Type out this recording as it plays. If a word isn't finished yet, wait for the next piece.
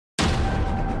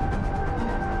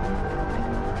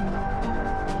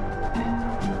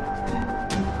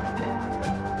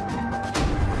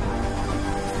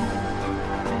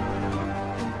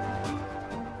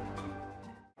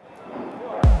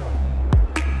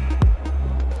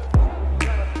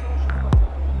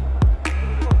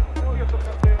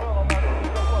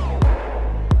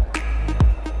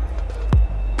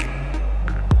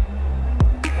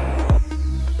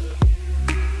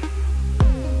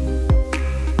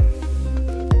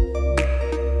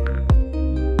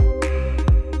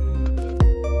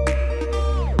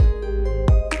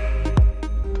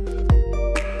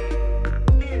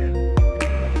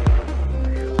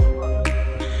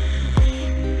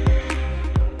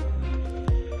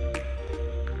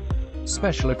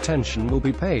Special attention will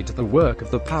be paid to the work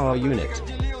of the power unit,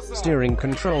 steering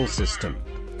control system,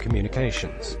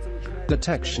 communications,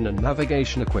 detection and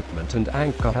navigation equipment and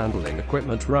anchor handling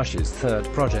equipment. Russia's third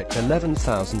project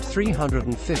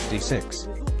 11,356.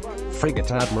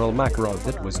 Frigate Admiral Makarov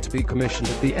that was to be commissioned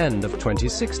at the end of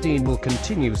 2016 will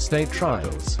continue state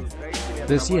trials.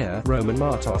 This year, Roman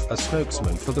Martov, a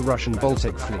spokesman for the Russian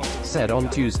Baltic Fleet, said on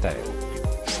Tuesday,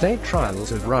 state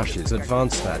trials of Russia's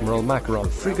advanced Admiral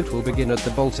Makarov frigate will begin at the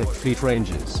Baltic Fleet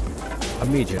ranges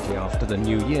immediately after the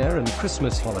New Year and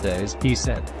Christmas holidays, he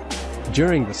said.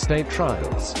 During the state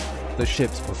trials, the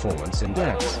ship's performance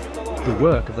index, the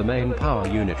work of the main power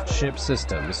unit, ship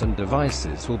systems and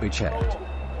devices will be checked.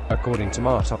 According to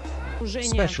Martov,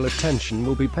 special attention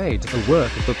will be paid to the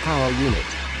work of the power unit,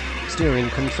 steering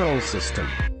control system,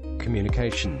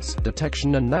 communications,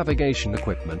 detection and navigation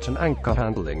equipment and anchor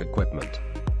handling equipment,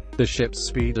 the ship's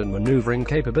speed and maneuvering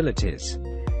capabilities.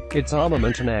 Its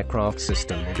armament and aircraft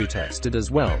system will be tested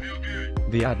as well.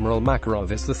 The Admiral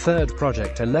Makarov is the third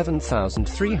Project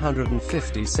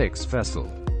 11,356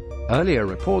 vessel. Earlier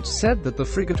reports said that the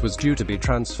frigate was due to be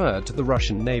transferred to the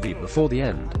Russian Navy before the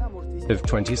end of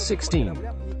 2016.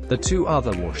 The two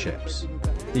other warships,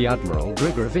 the Admiral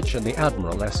Grigorovich and the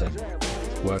Admiral Esed,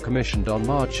 were commissioned on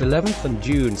March 11 and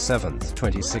June 7,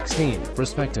 2016,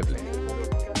 respectively.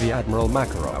 The Admiral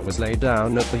Makarov was laid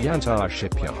down at the Yantar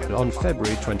shipyard on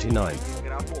February 29,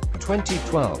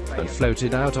 2012, and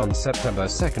floated out on September 2,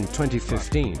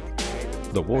 2015.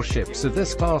 The warships of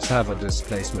this class have a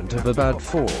displacement of about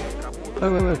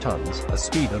 400 tons, a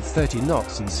speed of 30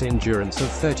 knots and endurance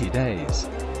of 30 days.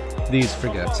 These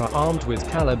frigates are armed with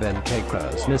Caliban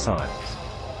K-Cruise missiles,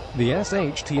 the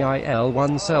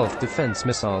SHTIL-1 self-defense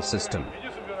missile system,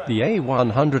 the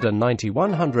A-190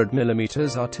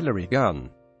 100mm artillery gun,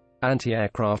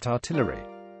 anti-aircraft artillery,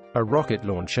 a rocket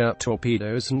launcher,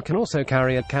 torpedoes, and can also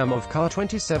carry a CAM of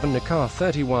Ka-27, a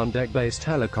Ka-31 deck-based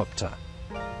helicopter.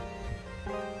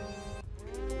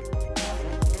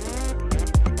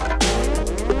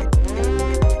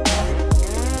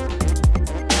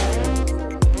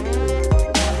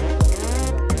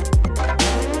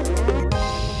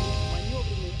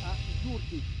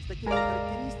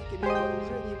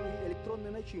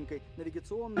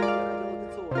 Навигационные и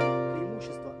радиолокационные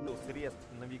преимущества средств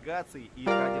навигации и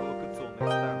радиолокационных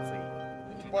станций.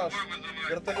 Экипаж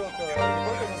вертолета не только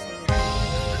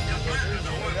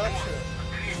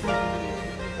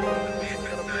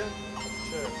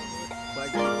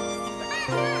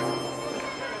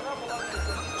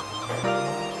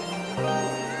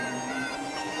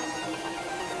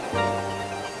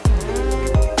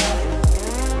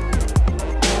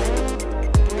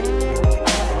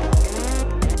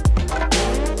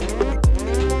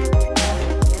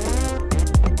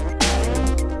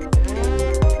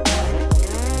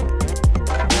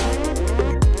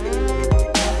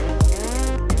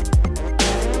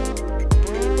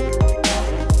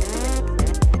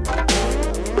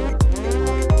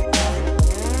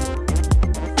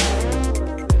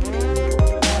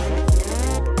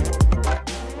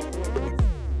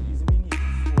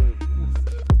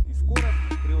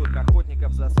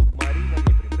за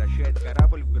субмаринами превращает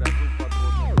корабль в грозу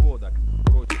подводных лодок.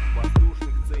 Против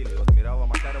воздушных целей у адмирала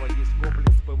Макарова есть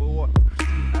комплекс ПВО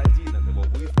 «Жди-1». От его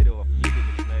выстрелов в небе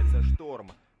начинается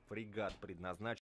шторм. Фрегат предназначен